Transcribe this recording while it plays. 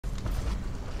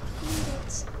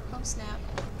Oh snap.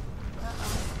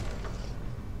 Uh-oh.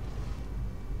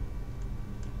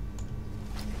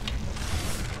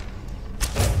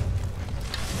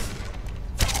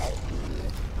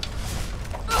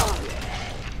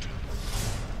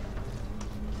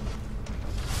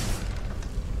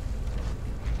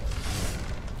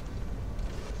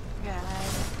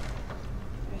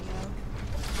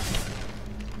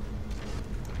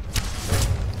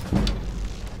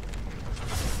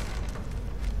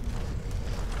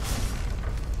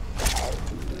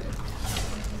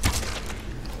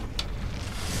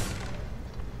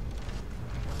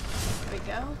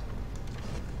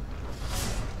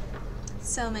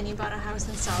 Selman, you bought a house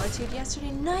in Solitude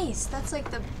yesterday? Nice! That's like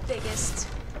the biggest,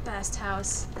 best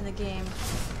house in the game.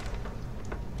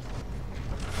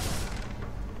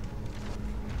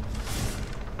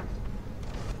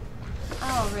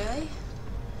 Oh, really?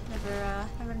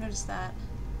 Never noticed that.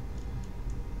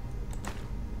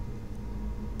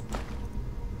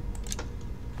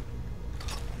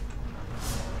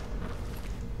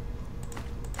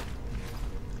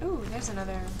 Ooh, there's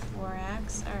another war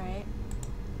axe. Alright.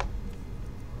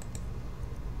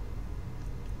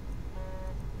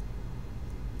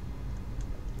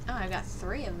 Oh, I got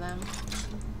 3 of them.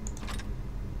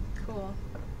 Cool.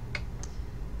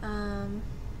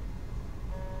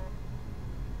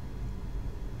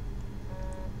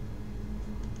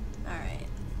 Alright.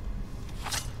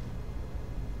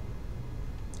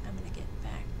 I'm gonna get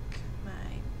back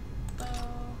my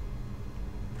bow.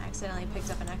 I accidentally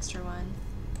picked up an extra one.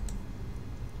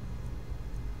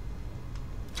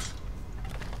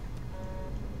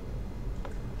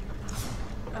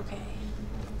 Okay.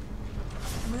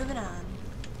 Moving on.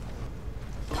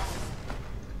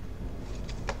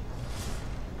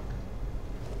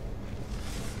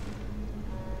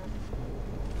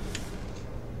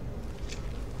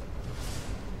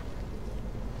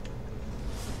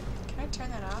 Can I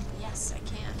turn that off? Yes, I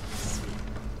can. Sweet.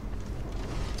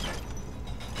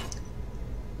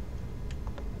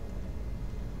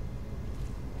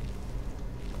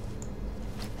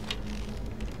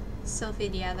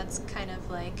 Sylphid, yeah, that's kind of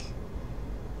like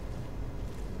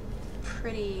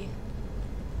pretty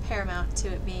paramount to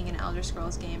it being an Elder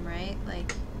Scrolls game, right?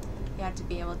 Like, you have to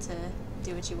be able to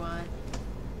do what you want.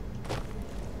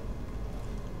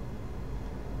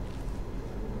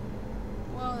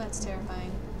 Whoa, that's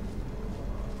terrifying.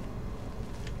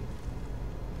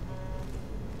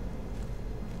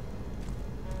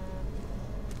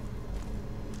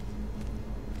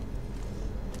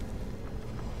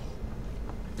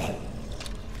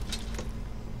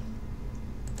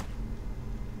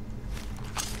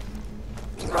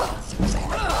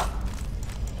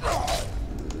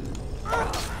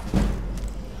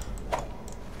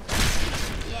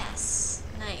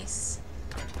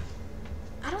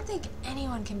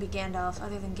 Can be Gandalf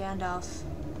other than Gandalf.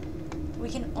 We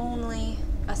can only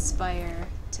aspire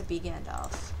to be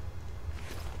Gandalf.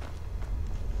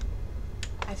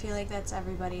 I feel like that's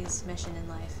everybody's mission in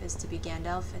life, is to be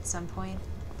Gandalf at some point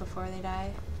before they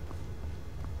die.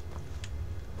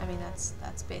 I mean, that's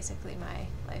basically my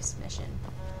life's mission.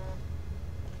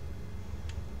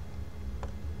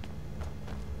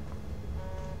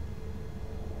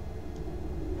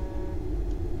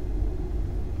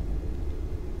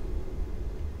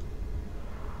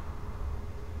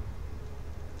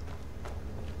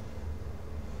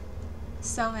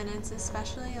 Selman, it's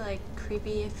especially like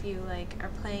creepy if you like are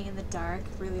playing in the dark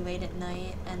really late at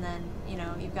night and then, you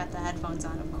know, you've got the headphones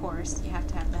on, of course. You have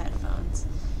to have the headphones.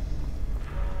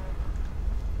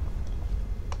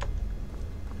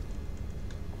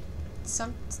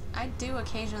 I do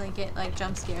occasionally get like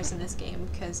jump scares in this game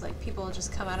because like people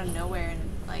just come out of nowhere and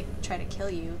like try to kill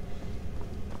you.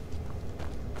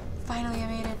 Finally I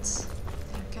made it.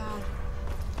 Thank God.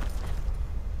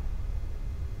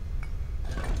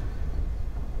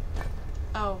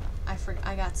 Oh,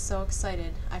 I got so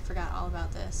excited. I forgot all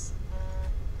about this.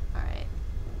 Alright.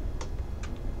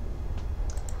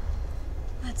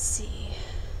 Let's see.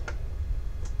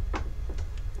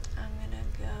 I'm gonna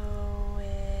go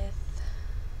with...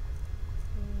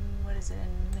 what is it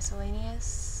in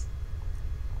miscellaneous?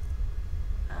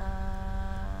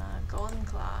 Golden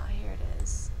Claw. Here it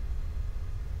is.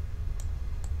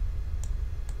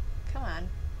 Come on.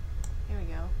 Here we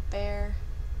go. Bear.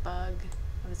 Bug.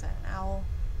 What is that, an owl?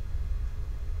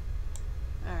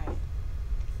 Alright.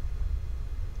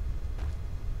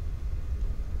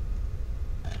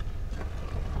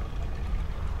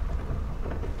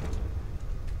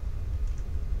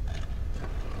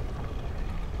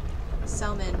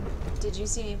 Selman, did you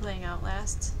see me playing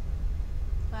Outlast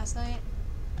last night?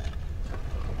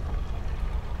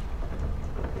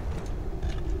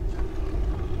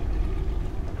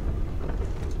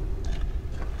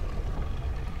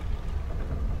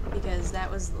 because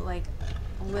that was like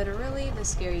literally the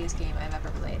scariest game I've ever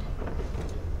played.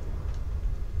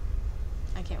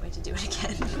 I can't wait to do it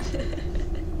again.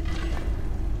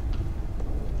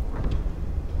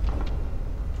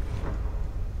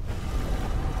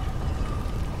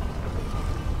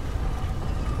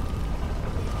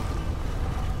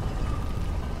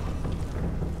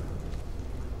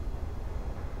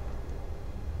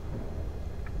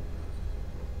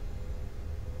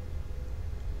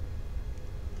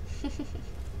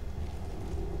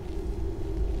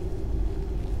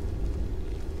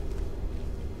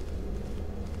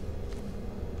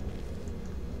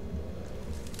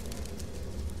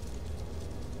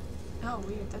 Oh,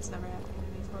 weird. That's never happened to me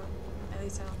before. At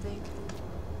least I don't think.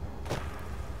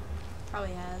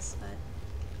 Probably has, but...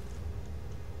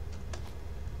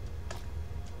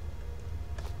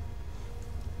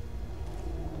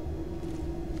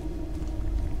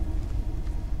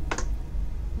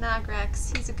 Nah,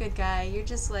 Grex. He's a good guy. You're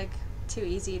just, like, too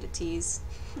easy to tease.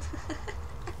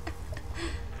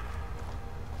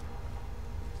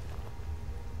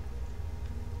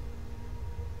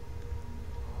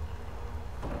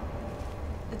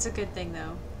 It's a good thing,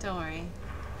 though. Don't worry.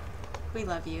 We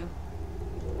love you.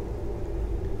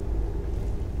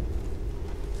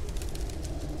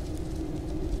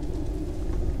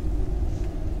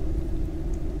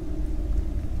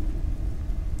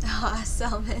 Aw,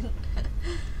 Selman.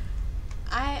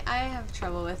 I have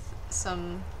trouble with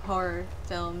some horror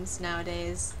films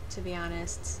nowadays, to be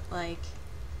honest. Like,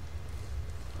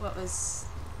 what was,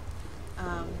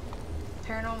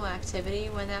 Paranormal Activity,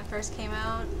 when that first came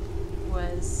out,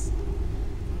 was,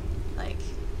 like,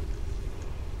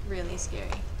 really scary.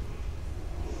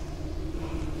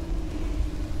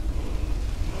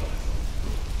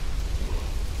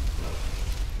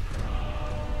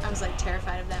 I was, like,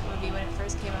 terrified of that movie when it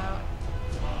first came out.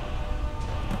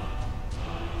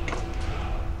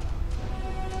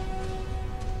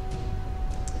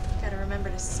 Gotta remember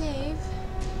to save.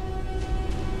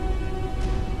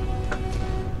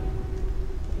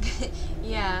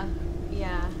 Yeah.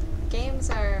 Games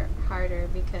are harder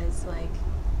because, like,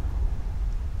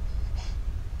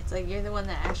 it's like you're the one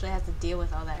that actually has to deal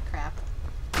with all that crap.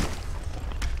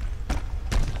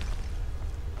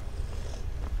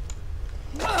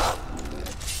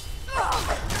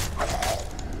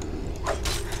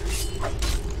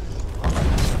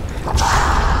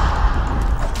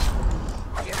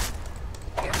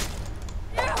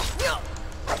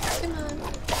 Come on.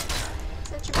 Is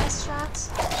that your best shot?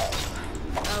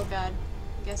 Oh god.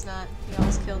 Guess not. You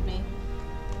almost killed me.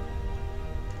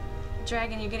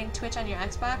 Dragon, you're getting Twitch on your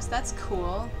Xbox? That's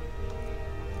cool.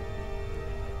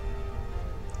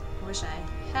 I wish I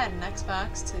had an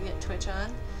Xbox to get Twitch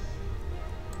on.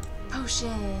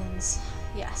 Potions!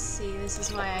 Yes, see, this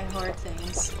is why I hoard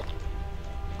things.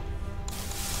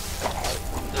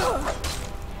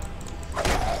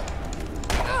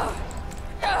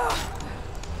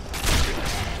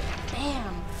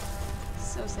 Bam!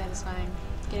 So satisfying.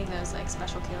 Getting those, like,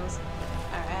 special kills.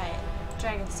 Alright.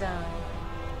 Dragonstone.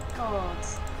 Gold.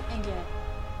 Ingot.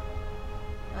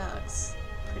 That looks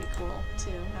pretty cool,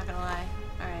 too. Not gonna lie.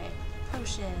 Alright.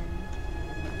 Potion.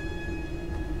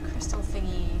 Crystal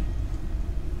thingy.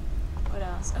 What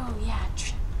else? Oh, yeah.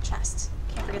 Chest.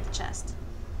 Can't forget the chest.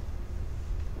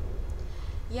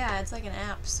 Yeah, it's like an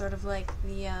app. Sort of like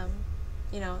the,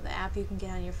 you know, the app you can get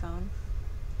on your phone.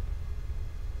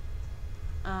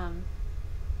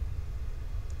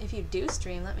 If you do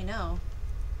stream, let me know.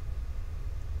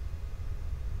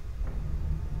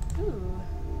 Ooh.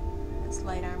 That's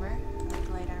light armor. I like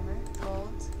light armor.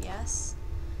 Gold, yes.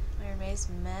 Iron Mace,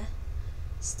 meh.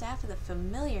 Staff of the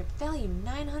Familiar, value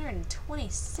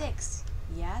 926.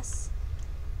 Yes.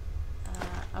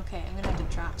 Okay, I'm gonna have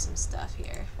to drop some stuff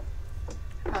here.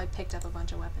 I probably picked up a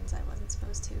bunch of weapons I wasn't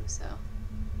supposed to, so.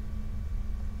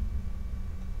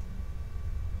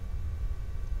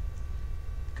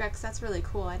 Grex, that's really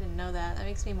cool. I didn't know that. That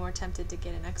makes me more tempted to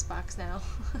get an Xbox now.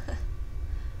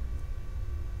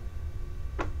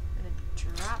 I'm gonna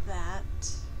drop that.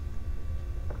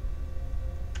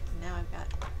 Now I've got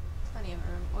plenty of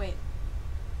room. Wait,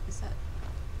 is that?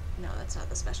 No, that's not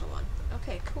the special one.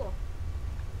 Okay, cool.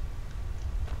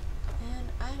 And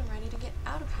I am ready to get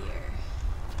out of here.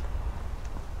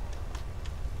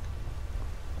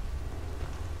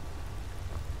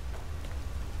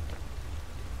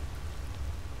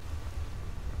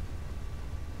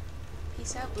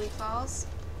 Peace out, Bleak Falls.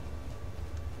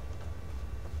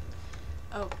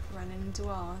 Oh, running into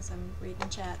walls. I'm reading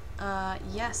chat.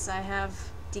 Yes, I have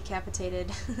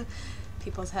decapitated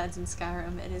people's heads in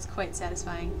Skyrim. It is quite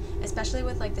satisfying, especially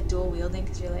with like the dual wielding,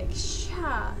 because you're like,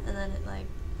 sha, and then it like,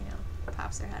 you know,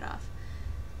 pops their head off.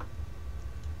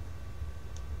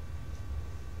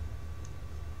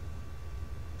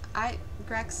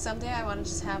 Grex, someday I want to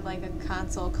just have like a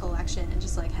console collection and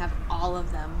just like have all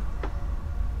of them.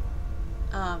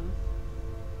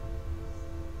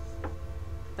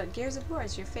 But Gears of War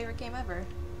is your favorite game ever.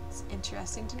 It's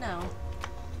interesting to know.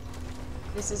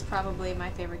 This is probably my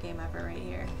favorite game ever right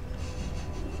here.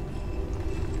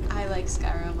 I like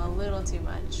Skyrim a little too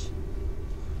much.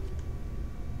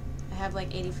 I have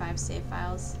like 85 save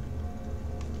files.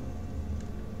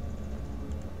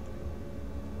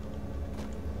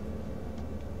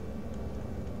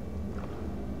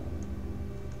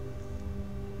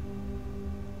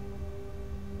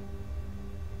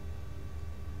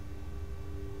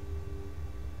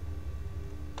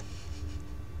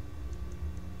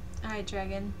 Alright,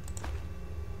 dragon.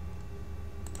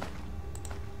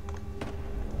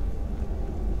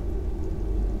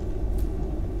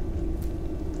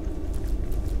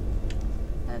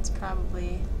 That's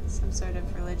probably some sort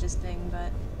of religious thing,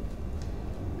 but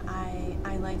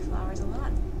I like flowers a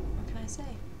lot. What can I say?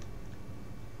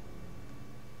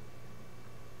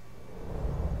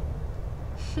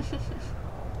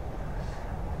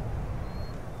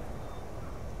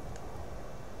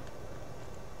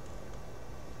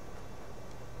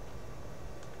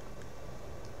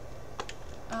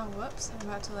 Oh, whoops, I'm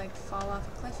about to like fall off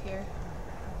a cliff here.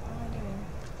 What am I doing?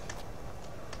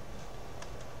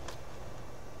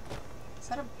 Is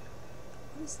that a...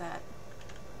 what is that?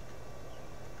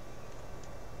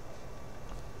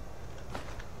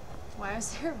 Why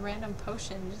is there a random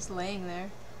potion just laying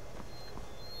there?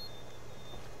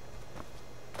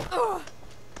 Oh!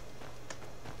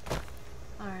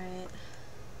 Alright.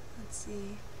 Let's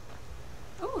see.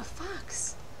 Oh, a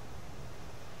fox!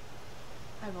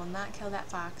 I will not kill that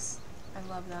fox. I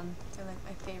love them. They're like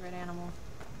my favorite animal.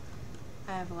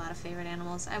 I have a lot of favorite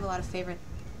animals. I have a lot of favorite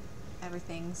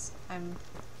everythings.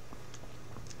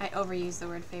 I overuse the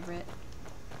word favorite.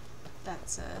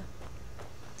 That's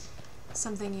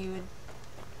something you would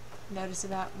notice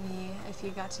about me if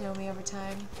you got to know me over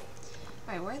time.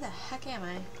 Alright, where the heck am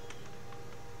I?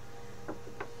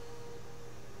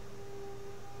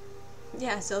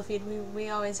 Yeah, Sylphie, we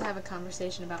always have a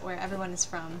conversation about where everyone is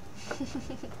from.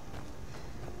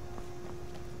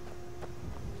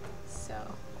 So,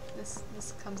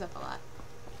 this comes up a lot.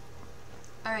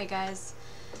 Alright guys,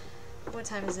 what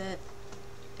time is it?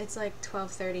 It's like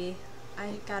 12:30.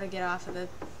 I gotta get off of the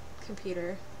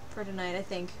computer for tonight, I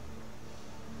think.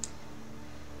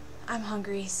 I'm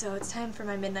hungry, so it's time for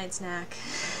my midnight snack.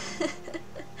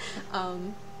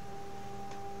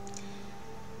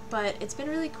 But it's been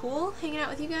really cool hanging out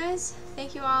with you guys.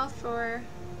 Thank you all for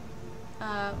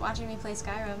watching me play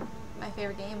Skyrim, my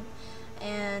favorite game.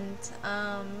 And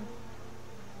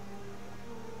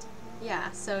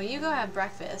yeah, so you go have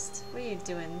breakfast. What are you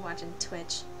doing watching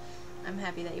Twitch? I'm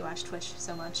happy that you watch Twitch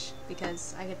so much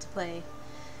because I get to play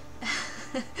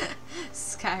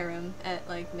Skyrim at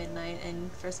like midnight, and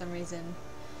for some reason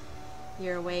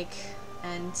you're awake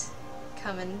and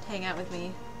come and hang out with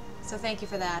me. So thank you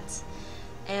for that.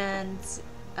 And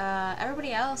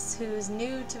everybody else who's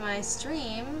new to my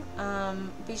stream,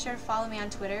 be sure to follow me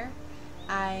on Twitter.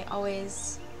 I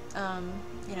always,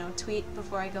 you know, tweet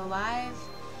before I go live,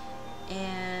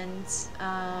 and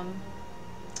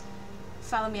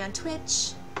follow me on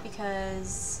Twitch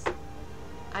because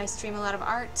I stream a lot of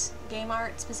art, game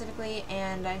art specifically,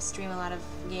 and I stream a lot of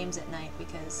games at night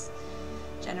because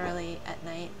generally at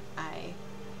night I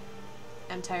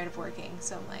am tired of working,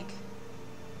 so I'm like,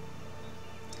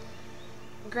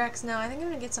 Grex, no, I think I'm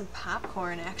gonna get some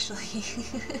popcorn actually.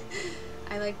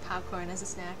 I like popcorn as a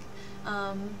snack.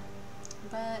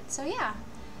 But so yeah,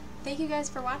 thank you guys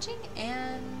for watching,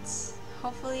 and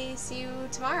hopefully see you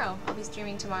tomorrow. I'll be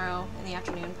streaming tomorrow in the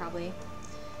afternoon probably.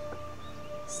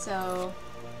 So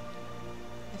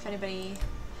if anybody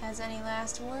has any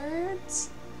last words.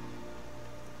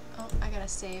 Oh, I gotta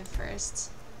save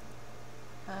first.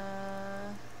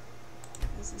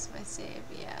 Is this my save?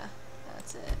 Yeah,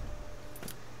 that's it.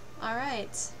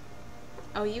 Alright.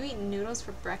 Oh, you eat noodles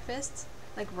for breakfast?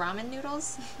 Like ramen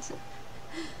noodles?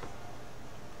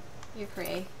 You're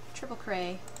cray. Triple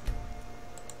cray.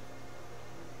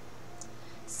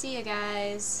 See ya,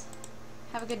 guys.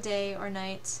 Have a good day or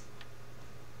night.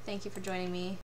 Thank you for joining me.